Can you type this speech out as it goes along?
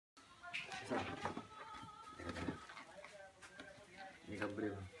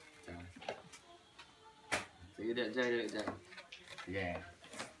Sabre ba? Sige, dyan. Sige.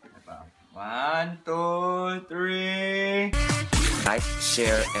 Apa? 1, 2, 3. Like,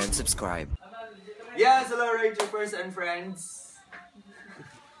 share, and subscribe. Yes, hello Rey Troopers and friends.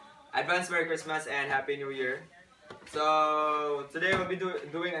 Advance Merry Christmas and Happy New Year. So today we'll be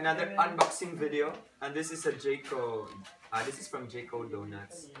doing another unboxing video, and this is a JCO. This is from JCO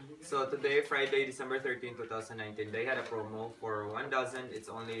Donuts. So today, Friday, December 13, 2019, they had a promo for 1 dozen.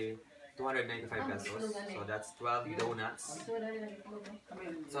 It's only 295 pesos. So that's 12 donuts.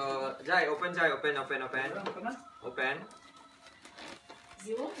 So Jai, open. So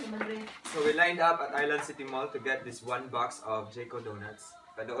we lined up at Island City Mall to get this one box of JCO Donuts.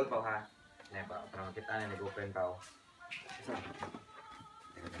 Padool pa ha. Nay pa, para makita na nag-open pa.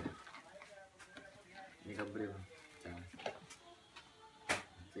 Ini kabre ba?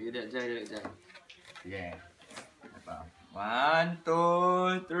 Sige, dyan. Sige. Apa? 1,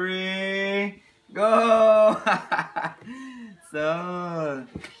 2, 3, go! So,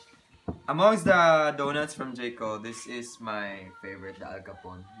 amongst the donuts from JCO, this is my favorite, the Al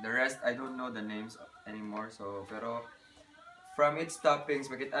Capone. The rest, I don't know the names anymore. So, pero from its toppings,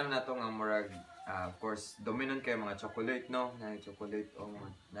 makita na ito nga murag, of course, dominant kayo mga chocolate, no? Na chocolate,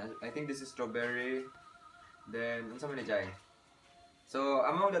 I think this is strawberry. Then, ano sa mga Jai? So,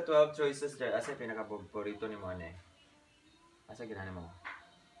 among the 12 choices, Jai, asa pinaka-paborito ni mo, ne? Asa ginana mo?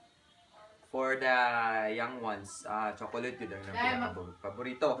 For the young ones, chocolate yun ang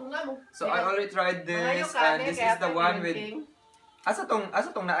paborito. So I already tried this, and this is the one with... Asa tong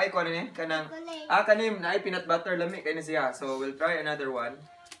naay ko ano ni? Kanang kanim naay peanut butter lami kay ni siya. So we'll try another one.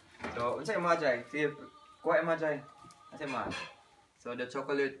 So unsay mo Jai? Sige, kuha mo Jai. Asa mo? So the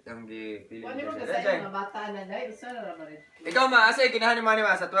chocolate ang gipili ni Jai. Ikaw ma, asa ginahan ni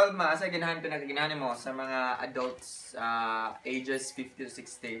ma sa 12 ma, asa pinakaginahan mo sa mga adults ages 50 to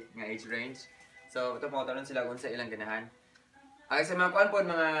 60 nga age range. So ito mo tanon sila kung sa ilang ganahan. Ay sa mga kuan po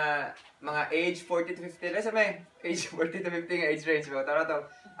mga age 40 to 50 sa may age 40 to 50 nga age range mo tara to.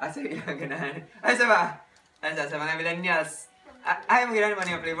 Asa ilang ganahan. Ay sa ba? Asa sa mga millennials. Ay mo ginahan mo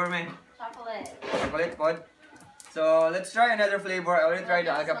ni flavor man. Chocolate pod. So let's try another flavor. I already tried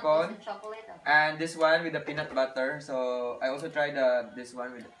the Al Capone and this one with the peanut butter. So I also tried this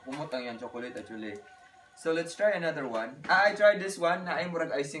one with kumot ang yan chocolate actually. So let's try another one. I tried this one na ay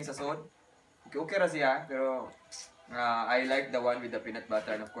murag icing sa sod. Okay ra siya pero I like the one with the peanut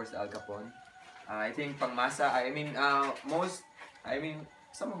butter and of course the Al Capone. I think pangmasa.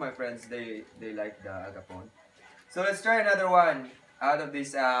 Some of my friends they like the Al Capone. So let's try another one out of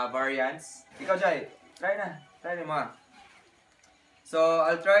these variants. Ikaw Jai, try na. Try mo. So,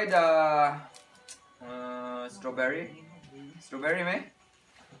 I'll try the strawberry. Strawberry, may?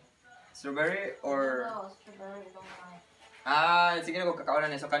 Strawberry or... No, strawberry, don't like. Sige na ko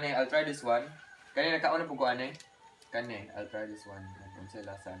kakaunan eh. So, kani, I'll try this one. Kani, nagkaunan po ko ano eh. Kani, I'll try this one. Kung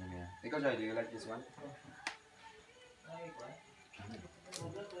sila lasa ano niya. Ikaw, Joy, do you like this one?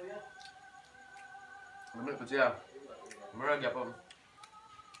 Ano po siya? Murag yapon.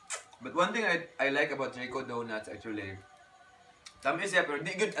 But one thing I like about JCO Donuts actually, tamis siya pero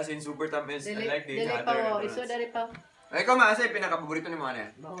di good as in super tamis. I like the other donuts. Ay ikaw ma, asa yung pinaka-paborito ni mo ano?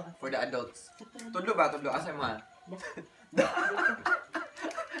 For the adults. Tudlo ba? Tudlo? Asa mo?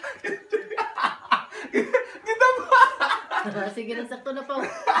 Kita ba? Sige na, sakto na po.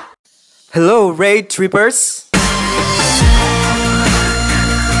 Hello, Rey Troopers!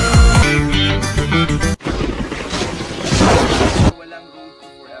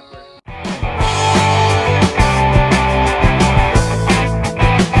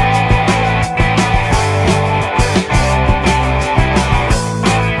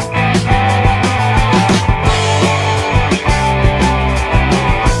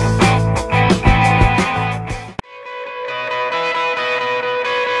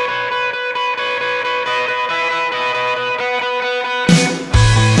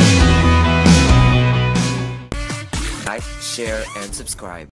 Like, share, and subscribe.